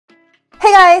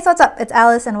Hey guys, what's up? It's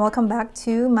Alice and welcome back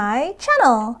to my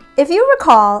channel. If you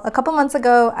recall, a couple months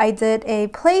ago I did a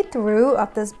playthrough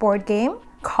of this board game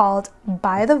called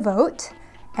By the Vote,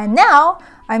 and now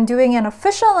I'm doing an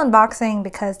official unboxing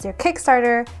because their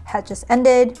Kickstarter had just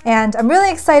ended, and I'm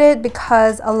really excited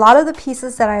because a lot of the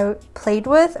pieces that I played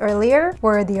with earlier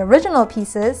were the original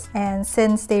pieces, and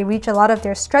since they reach a lot of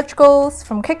their stretch goals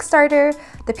from Kickstarter,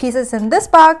 the pieces in this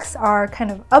box are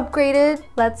kind of upgraded.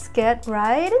 Let's get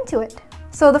right into it.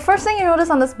 So the first thing you notice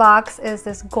on this box is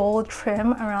this gold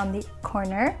trim around the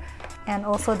corner, and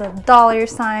also the dollar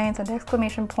signs and the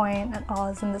exclamation point and all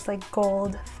is in this like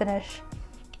gold finish.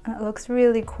 And it looks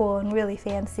really cool and really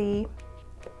fancy.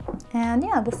 And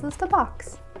yeah, this is the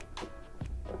box.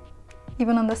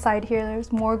 Even on the side here,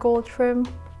 there's more gold trim.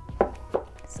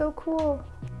 So cool.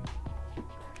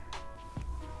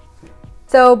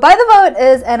 So By the Vote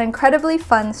is an incredibly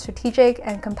fun, strategic,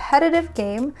 and competitive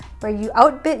game where you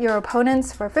outbid your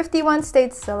opponents for 51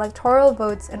 states' electoral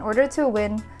votes in order to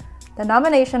win the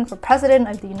nomination for President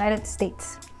of the United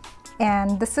States.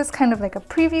 And this is kind of like a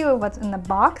preview of what's in the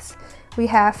box. We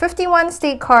have 51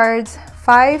 state cards,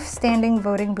 5 standing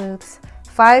voting booths,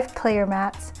 5 player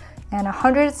mats, and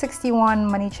 161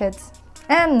 money chits,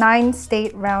 and 9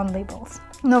 state round labels.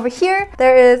 And over here,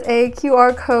 there is a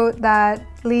QR code that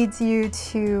leads you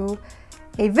to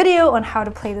a video on how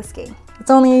to play this game. It's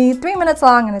only 3 minutes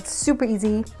long and it's super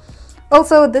easy.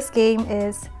 Also, this game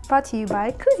is brought to you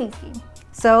by Koozy's Game.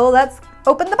 So let's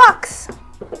open the box.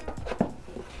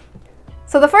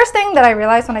 So the first thing that I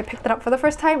realized when I picked it up for the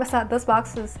first time is that this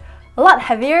box is a lot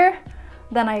heavier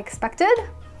than I expected.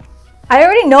 I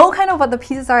already know kind of what the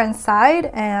pieces are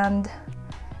inside, and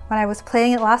when I was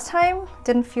playing it last time, it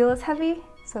didn't feel as heavy.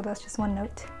 So that's just one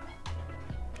note.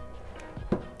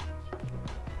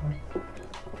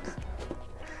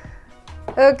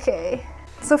 Okay,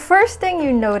 so first thing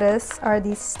you notice are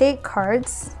these state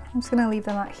cards. I'm just gonna leave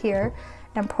them out here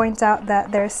and point out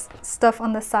that there's stuff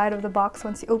on the side of the box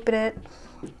once you open it.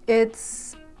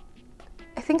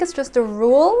 I think it's just the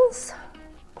rules.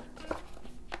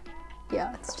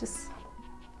 Yeah, it's just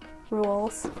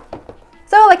rules.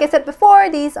 So like I said before,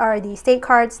 these are the state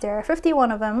cards. There are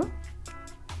 51 of them.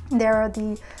 There are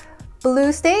the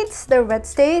blue states, the red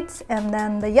states, and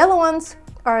then the yellow ones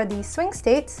are the swing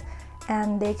states,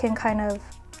 and they can kind of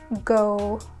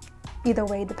go either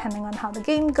way depending on how the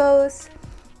game goes.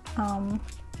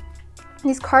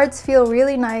 These cards feel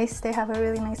really nice. They have a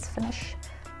really nice finish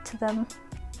to them.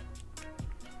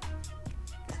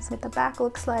 This is what the back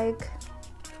looks like.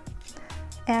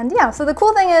 And yeah, so the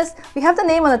cool thing is we have the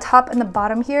name on the top and the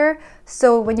bottom here.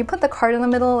 So when you put the card in the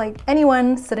middle, like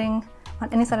anyone sitting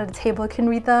on any side of the table can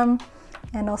read them.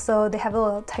 And also they have a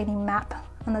little tiny map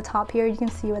on the top here. You can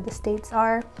see where the states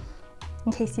are,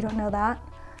 in case you don't know that.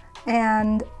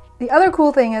 And the other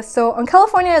cool thing is, so on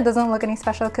California it doesn't look any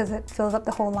special because it fills up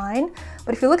the whole line.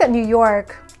 But if you look at New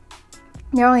York,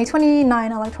 there are only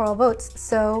 29 electoral votes.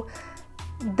 So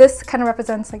this kind of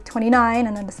represents like 29,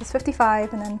 and then this is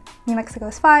 55, and then New Mexico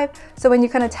is 5. So when you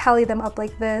kind of tally them up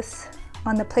like this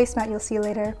on the placemat you'll see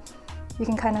later, you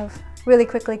can kind of really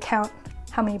quickly count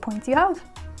how many points you have.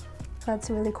 So that's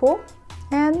really cool.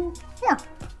 And yeah,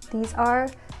 these are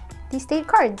the state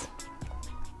cards.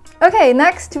 Okay,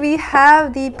 next we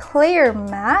have the player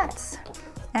mats,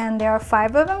 and there are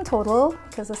 5 of them total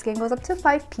because this game goes up to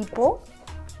 5 people.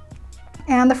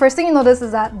 And the first thing you notice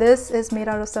is that this is made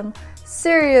out of some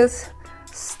serious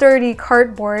sturdy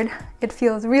cardboard. It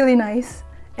feels really nice.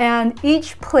 And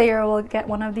each player will get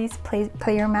one of these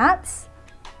player mats.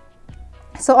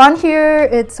 So on here,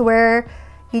 it's where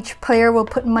each player will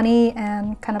put money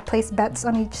and kind of place bets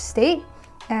on each state.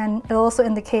 And it'll also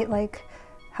indicate like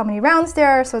how many rounds there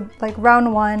are. So like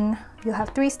round 1, you'll have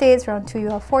 3 states, round 2,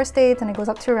 you'll have 4 states, and it goes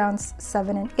up to rounds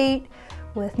 7 and 8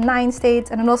 with 9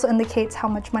 states. And it also indicates how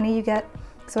much money you get.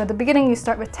 So at the beginning you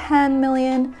start with 10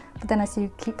 million, but then as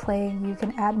you keep playing you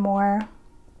can add more.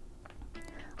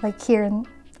 Like here in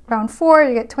round 4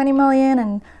 you get 20 million,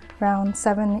 and round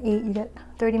 7 and 8 you get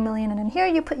 30 million, and then here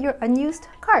you put your unused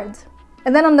cards.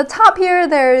 And then on the top here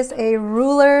there's a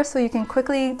ruler so you can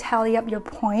quickly tally up your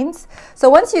points. So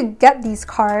once you get these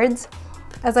cards,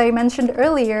 as I mentioned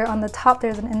earlier, on the top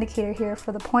there's an indicator here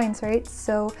for the points, right?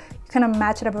 So you kind of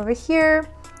match it up over here.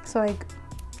 So like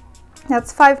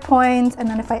that's 5 points, and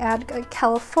then if I add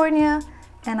California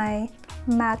and I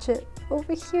match it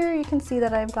over here, you can see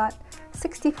that I've got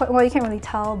 60 points. Well, you can't really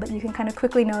tell, but you can kind of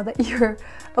quickly know that you're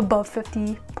above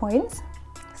 50 points.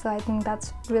 So I think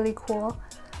that's really cool.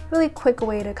 Really quick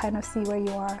way to kind of see where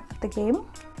you are at the game.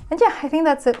 And yeah, I think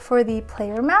that's it for the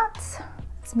player mats.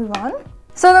 Let's move on.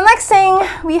 So the next thing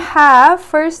we have,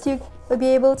 first you'll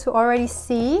be able to already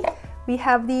see we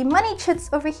have the money chits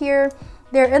over here.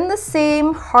 They're in the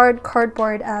same hard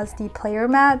cardboard as the player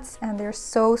mats, and they're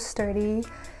so sturdy.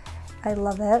 I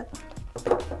love it.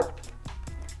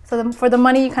 So for the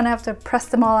money, you kind of have to press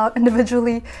them all out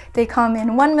individually. They come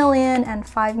in 1 million and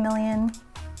 5 million.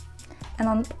 And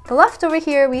on the left over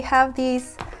here, we have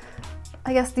these,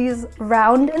 I guess, these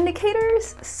round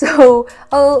indicators. So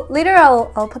later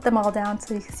I'll put them all down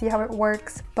so you can see how it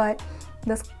works. But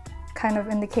this kind of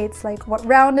indicates like what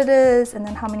round it is and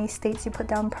then how many states you put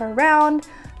down per round.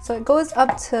 So it goes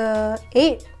up to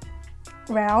 8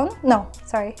 rounds. No,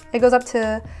 sorry. It goes up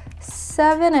to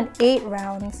 7 and 8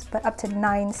 rounds, but up to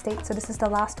 9 states. So this is the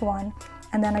last one.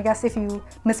 And then I guess if you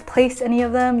misplace any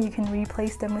of them, you can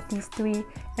replace them with these 3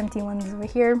 empty ones over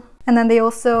here. And then they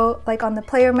also, like on the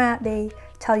player mat, they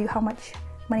tell you how much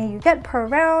money you get per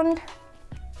round.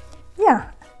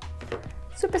 Yeah,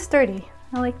 super sturdy.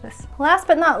 I like this. Last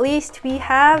but not least, we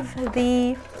have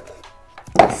the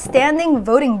standing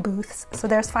voting booths. So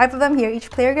there's 5 of them here. Each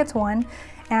player gets 1.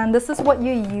 And this is what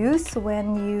you use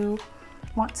when you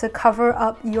want to cover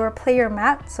up your player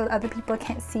mat so other people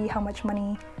can't see how much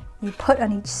money you put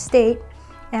on each state.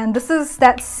 And this is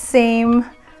that same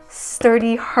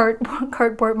sturdy hard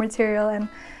cardboard material, and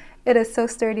it is so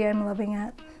sturdy. I'm loving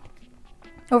it.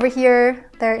 Over here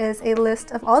there is a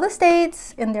list of all the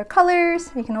states in their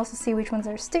colors. You can also see which ones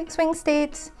are swing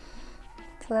states,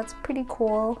 so that's pretty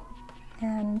cool.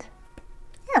 And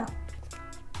yeah,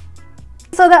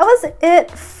 so that was it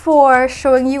for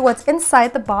showing you what's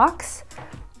inside the box.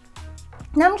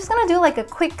 Now I'm just gonna do like a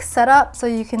quick setup so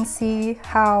you can see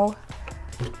how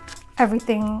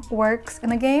everything works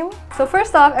in a game. So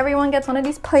first off, everyone gets one of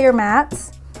these player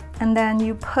mats, and then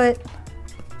you put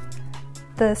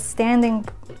the standing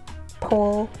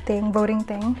poll thing, voting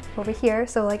thing over here.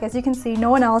 So like as you can see, no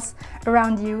one else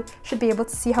around you should be able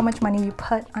to see how much money you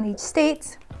put on each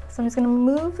state. So I'm just gonna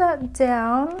move that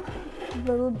down a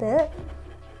little bit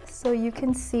so you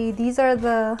can see these are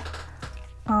the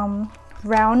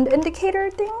round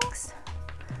indicator things.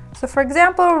 So for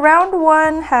example, round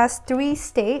 1 has 3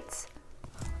 states.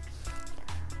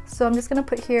 So I'm just gonna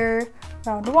put here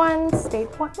round 1, state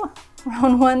 1,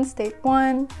 round 1, state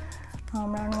 1,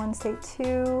 round 1, state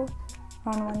 2,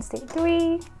 round 1, state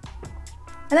 3. And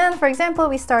then for example,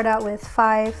 we start out with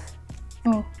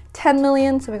 10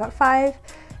 million, so we got 5,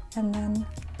 and then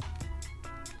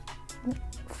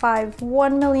 5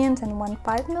 1 millions and 1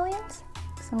 5 millions.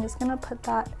 So I'm just gonna put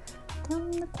that down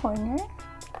in the corner.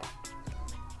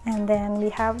 And then we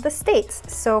have the states.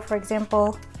 So for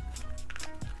example,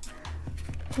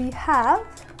 we have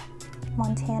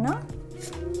Montana,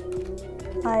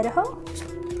 Idaho,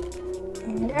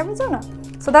 and Arizona.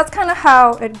 So that's kind of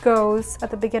how it goes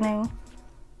at the beginning.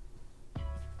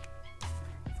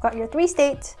 You've got your 3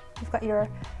 states, you've got your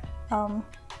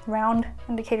round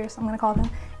indicators, I'm gonna call them,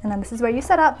 and then this is where you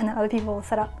set up, and then other people will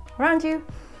set up around you.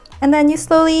 And then you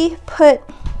slowly put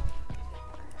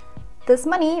this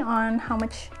money on how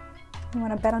much you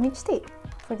want to bet on each state.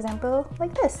 For example,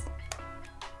 like this.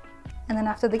 And then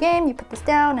after the game, you put this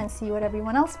down and see what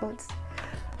everyone else votes.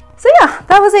 So yeah,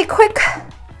 that was a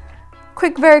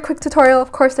very quick tutorial.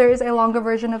 Of course, there is a longer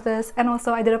version of this, and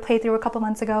also I did a playthrough a couple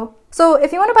months ago. So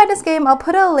if you want to buy this game, I'll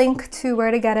put a link to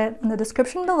where to get it in the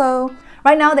description below.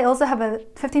 Right now, they also have a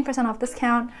 15% off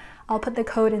discount. I'll put the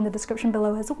code in the description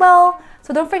below as well.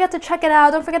 So don't forget to check it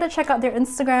out. Don't forget to check out their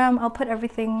Instagram. I'll put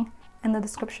everything in the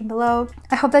description below.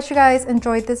 I hope that you guys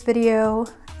enjoyed this video,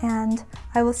 and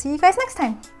I will see you guys next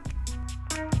time.